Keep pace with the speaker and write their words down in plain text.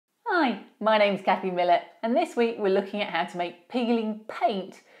Hi, my name's Kathy Millett, and this week we're looking at how to make peeling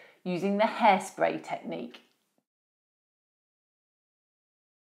paint using the hairspray technique.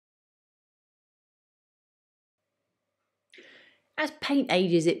 As paint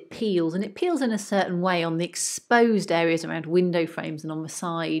ages, it peels, and it peels in a certain way on the exposed areas around window frames and on the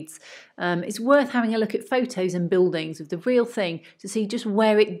sides. It's worth having a look at photos and buildings of the real thing to see just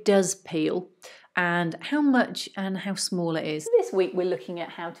where it does peel and how much and how small it is. This week we're looking at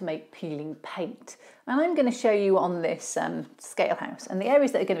how to make peeling paint, and I'm going to show you on this scale house, and the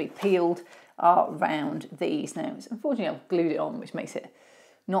areas that are going to be peeled are around these. Now, unfortunately I've glued it on, which makes it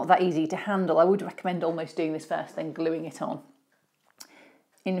not that easy to handle. I would recommend almost doing this first, then gluing it on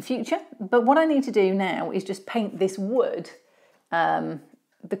in the future. But what I need to do now is just paint this wood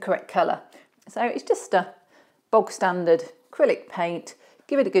the correct colour. So it's just a bog standard acrylic paint.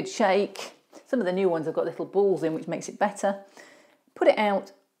 Give it a good shake. Some of the new ones have got little balls in, which makes it better. Put it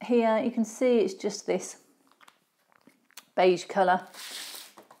out here. You can see it's just this beige colour,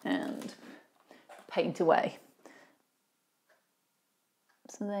 and paint away.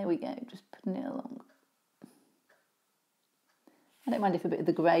 So there we go, just putting it along. I don't mind if a bit of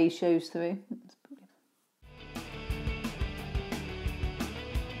the grey shows through.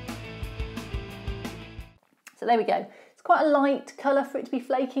 So there we go. It's quite a light colour for it to be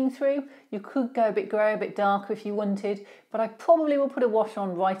flaking through. You could go a bit grey, a bit darker if you wanted, but I probably will put a wash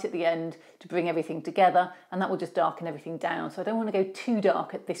on right at the end to bring everything together, and that will just darken everything down. So I don't want to go too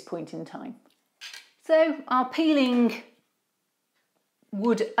dark at this point in time. So our peeling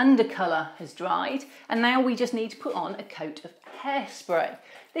wood undercolour has dried, and now we just need to put on a coat of hairspray.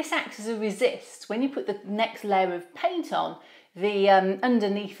 This acts as a resist. When you put the next layer of paint on, the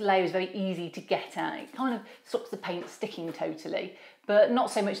underneath layer is very easy to get at. It kind of stops the paint sticking totally, but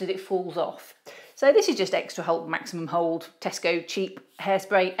not so much that it falls off. So this is just extra hold, maximum hold, Tesco cheap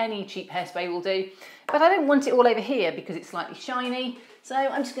hairspray. Any cheap hairspray will do, but I don't want it all over here because it's slightly shiny. So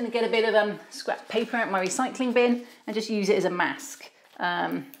I'm just going to get a bit of scrap paper out of my recycling bin and just use it as a mask.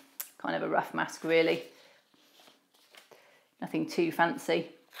 Kind of a rough mask really, nothing too fancy.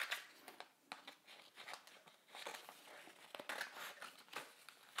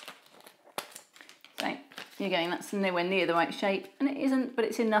 So you're going, that's nowhere near the right shape, and it isn't, but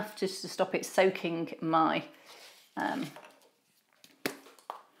it's enough just to stop it soaking my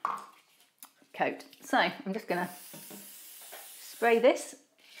coat. So I'm just going to spray this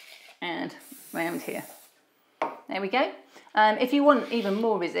and round here. There we go. If you want even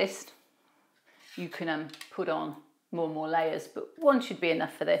more resist, you can put on more and more layers, but one should be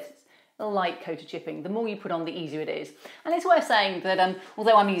enough for this. A light coat of chipping. The more you put on, the easier it is. And it's worth saying that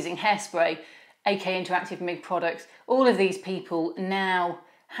although I'm using hairspray, AK Interactive MIG products, all of these people now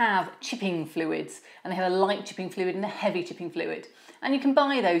have chipping fluids, and they have a light chipping fluid and a heavy chipping fluid. And you can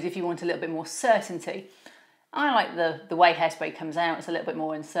buy those if you want a little bit more certainty. I like the way hairspray comes out. It's a little bit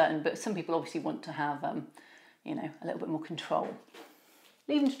more uncertain, but some people obviously want to have you know, a little bit more control.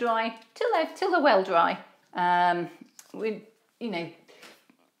 Leave them to dry till they're well dry. You know,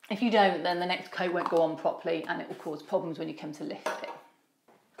 if you don't, then the next coat won't go on properly, and it will cause problems when you come to lift it.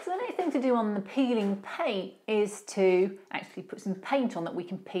 So the next thing to do on the peeling paint is to actually put some paint on that we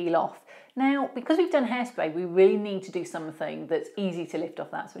can peel off. Now, because we've done hairspray, we really need to do something that's easy to lift off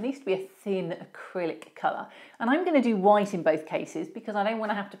that. So it needs to be a thin acrylic colour. And I'm going to do white in both cases because I don't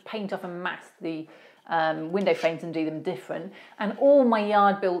want to have to paint off and mask the window frames and do them different. And all my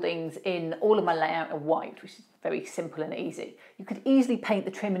yard buildings in all of my layout are white, which is very simple and easy. You could easily paint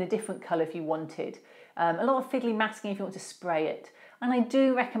the trim in a different colour if you wanted. A lot of fiddly masking if you want to spray it. And I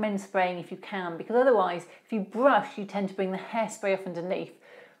do recommend spraying if you can, because otherwise if you brush you tend to bring the hairspray off underneath,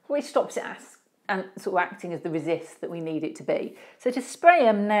 which stops it and sort of acting as the resist that we need it to be. So to spray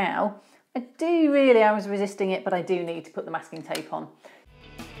them now, I was resisting it, but I do need to put the masking tape on.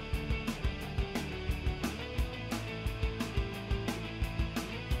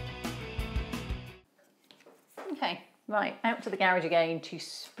 Okay, right, out to the garage again to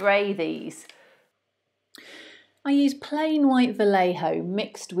spray these. I use plain white Vallejo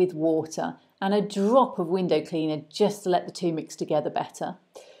mixed with water and a drop of window cleaner just to let the two mix together better.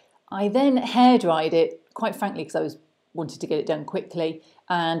 I then hair dried it, quite frankly, because wanted to get it done quickly,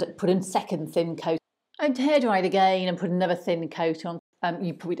 and put a second thin coat. I'd hair dried again and put another thin coat on.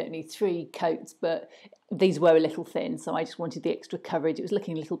 You probably don't need 3 coats, but these were a little thin, so I just wanted the extra coverage. It was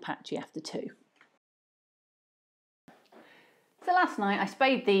looking a little patchy after 2. So last night I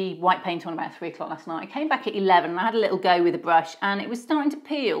sprayed the white paint on about 3 o'clock last night. I came back at 11 and I had a little go with a brush, and it was starting to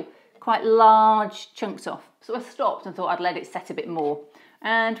peel quite large chunks off. So I stopped and thought I'd let it set a bit more.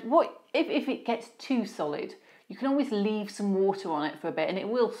 And if it gets too solid, You can always leave some water on it for a bit and it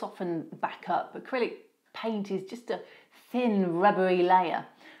will soften back up. Acrylic paint is just a thin rubbery layer.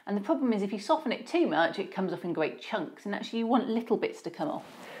 And the problem is if you soften it too much, it comes off in great chunks, and actually you want little bits to come off.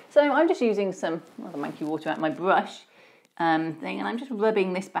 So I'm just using some rather manky water out my brush thing, and I'm just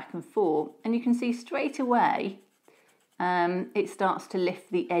rubbing this back and forth, and you can see straight away it starts to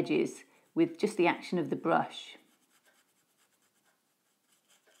lift the edges with just the action of the brush.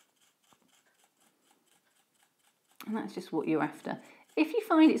 And that's just what you're after. If you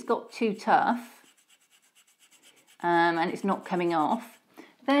find it's got too tough and it's not coming off,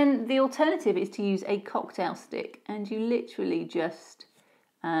 then the alternative is to use a cocktail stick, and you literally just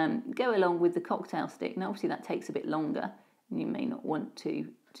go along with the cocktail stick. Now obviously that takes a bit longer and you may not want to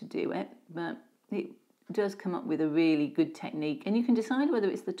do it, but it does come up with a really good technique, and you can decide whether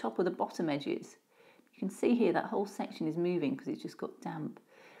it's the top or the bottom edges. You can see here that whole section is moving because it's just got damp.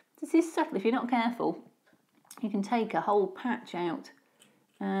 This is subtle. If you're not careful, you can take a whole patch out,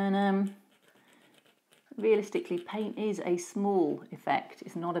 and realistically, paint is a small effect,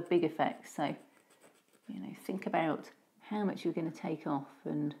 it's not a big effect, so think about how much you're going to take off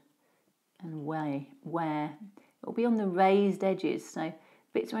and where. It'll be on the raised edges, so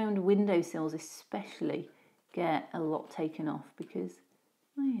bits around windowsills especially get a lot taken off because,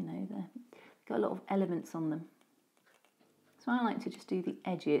 they've got a lot of elements on them. So I like to just do the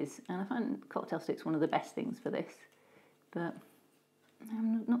edges, and I find cocktail stick's one of the best things for this, but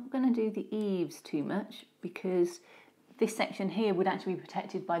I'm not going to do the eaves too much because this section here would actually be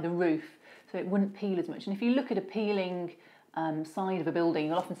protected by the roof, so it wouldn't peel as much. And if you look at a peeling side of a building,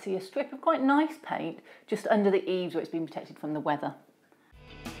 you'll often see a strip of quite nice paint just under the eaves where it's been protected from the weather.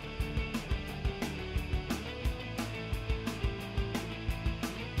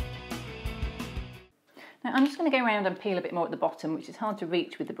 Now I'm just going to go around and peel a bit more at the bottom, which is hard to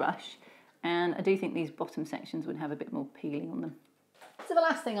reach with the brush, and I do think these bottom sections would have a bit more peeling on them. So the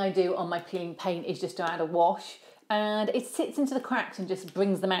last thing I do on my peeling paint is just to add a wash, and it sits into the cracks and just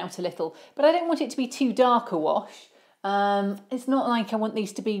brings them out a little, but I don't want it to be too dark a wash. It's not like I want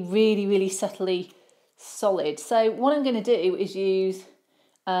these to be really, really subtly solid. So what I'm going to do is use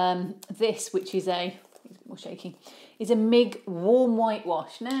this, which is it's a bit more shaky, is a MIG warm white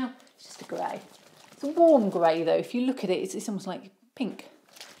wash. Now, it's just a grey. It's a warm grey though. If you look at it, it's almost like pink.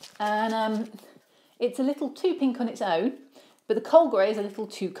 And it's a little too pink on its own, but the coal grey is a little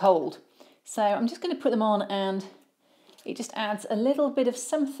too cold. So I'm just going to put them on, and it just adds a little bit of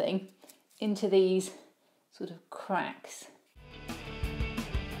something into these sort of cracks.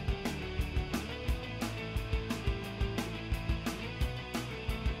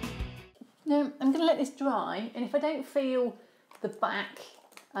 Now I'm going to let this dry, and if I don't feel the back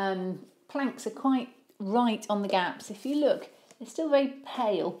planks are quite right on the gaps, if you look, they're still very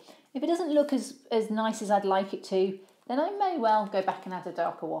pale. If it doesn't look as nice as I'd like it to, then I may well go back and add a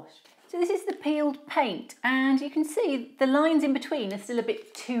darker wash. So this is the peeled paint, and you can see the lines in between are still a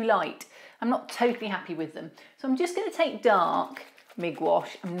bit too light. I'm not totally happy with them. So I'm just going to take dark MIG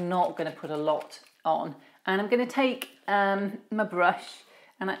wash. I'm not going to put a lot on. And I'm going to take my brush,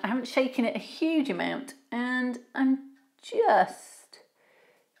 and I haven't shaken it a huge amount, and I'm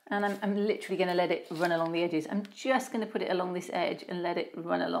literally going to let it run along the edges. I'm just going to put it along this edge and let it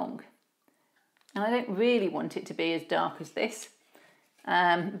run along. And I don't really want it to be as dark as this,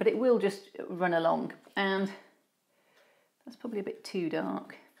 but it will just run along. And that's probably a bit too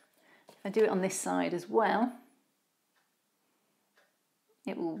dark. If I do it on this side as well,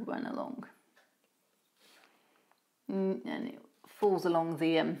 it will run along. And it falls along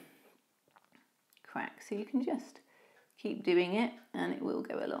the crack. So you can just keep doing it and it will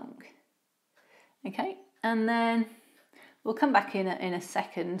go along. Okay, and then we'll come back in a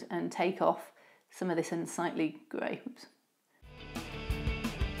second and take off some of this unsightly grey. Oops.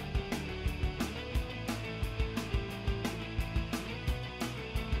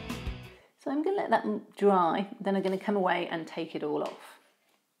 So I'm going to let that dry, then I'm going to come away and take it all off.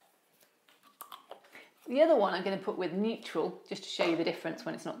 The other one I'm going to put with neutral, just to show you the difference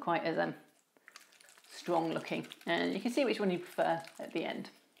when it's not quite as strong looking. And you can see which one you prefer at the end.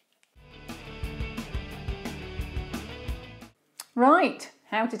 Right,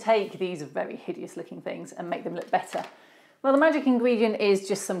 how to take these very hideous looking things and make them look better. Well, the magic ingredient is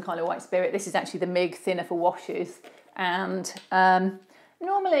just some kind of white spirit. This is actually the MIG thinner for washes. And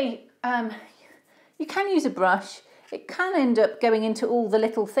normally you can use a brush. It can end up going into all the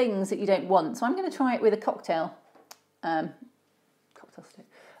little things that you don't want. So I'm going to try it with a cotton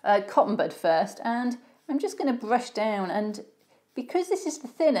bud first. And I'm just going to brush down. And because this is the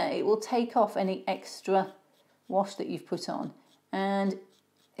thinner, it will take off any extra wash that you've put on. And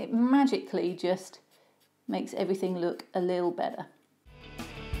it magically just makes everything look a little better.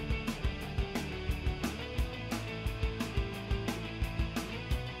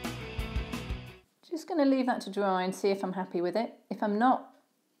 Just going to leave that to dry and see if I'm happy with it. If I'm not,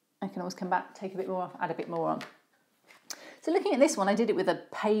 I can always come back, take a bit more off, add a bit more on. So looking at this one, I did it with a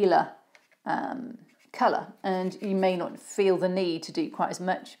paler colour, and you may not feel the need to do quite as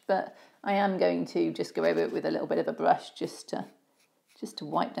much, but I am going to just go over it with a little bit of a brush just to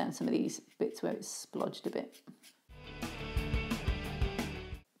wipe down some of these bits where it's splodged a bit.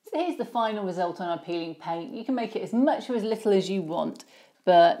 So here's the final result on our peeling paint. You can make it as much or as little as you want,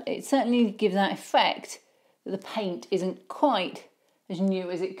 but it certainly gives that effect that the paint isn't quite as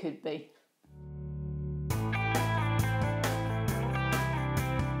new as it could be.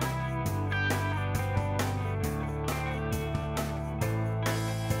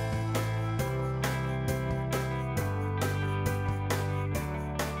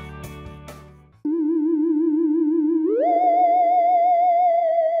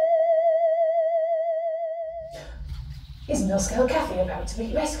 Is Milscale Cathy about to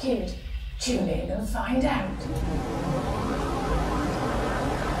be rescued? Tune in and find out.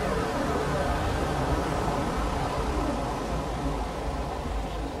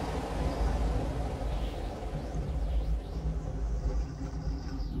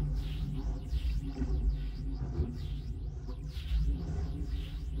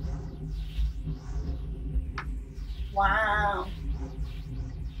 Wow,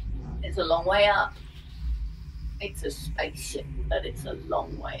 it's a long way up. It's a spaceship, but it's a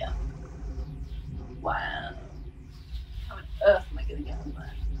long way up. Wow. How on earth am I going to get on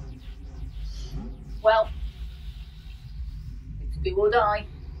there? Well, it's do or die.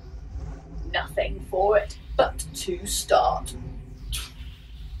 Nothing for it but to start.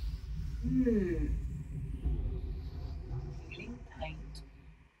 Peeling paint.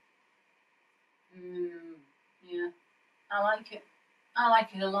 Yeah, I like it. I like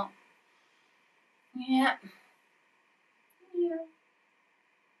it a lot. Yeah.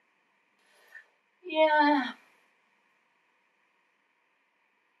 Yeah.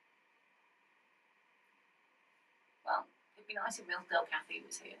 Well, it'd be nice if Milscale Cathy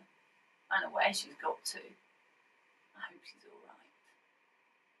was here. I know where she's got to. I hope she's all right.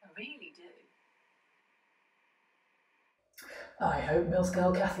 I really do. I hope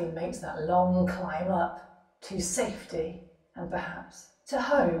Milscale Cathy makes that long climb up to safety and perhaps to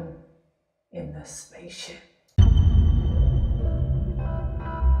home in the spaceship.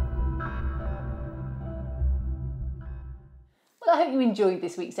 Well, I hope you enjoyed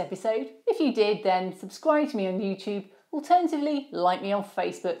this week's episode. If you did, then subscribe to me on YouTube. Alternatively, like me on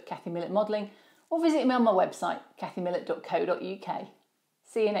Facebook, Cathy Millett Modelling, or visit me on my website, cathymillett.co.uk.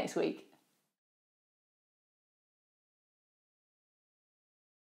 See you next week.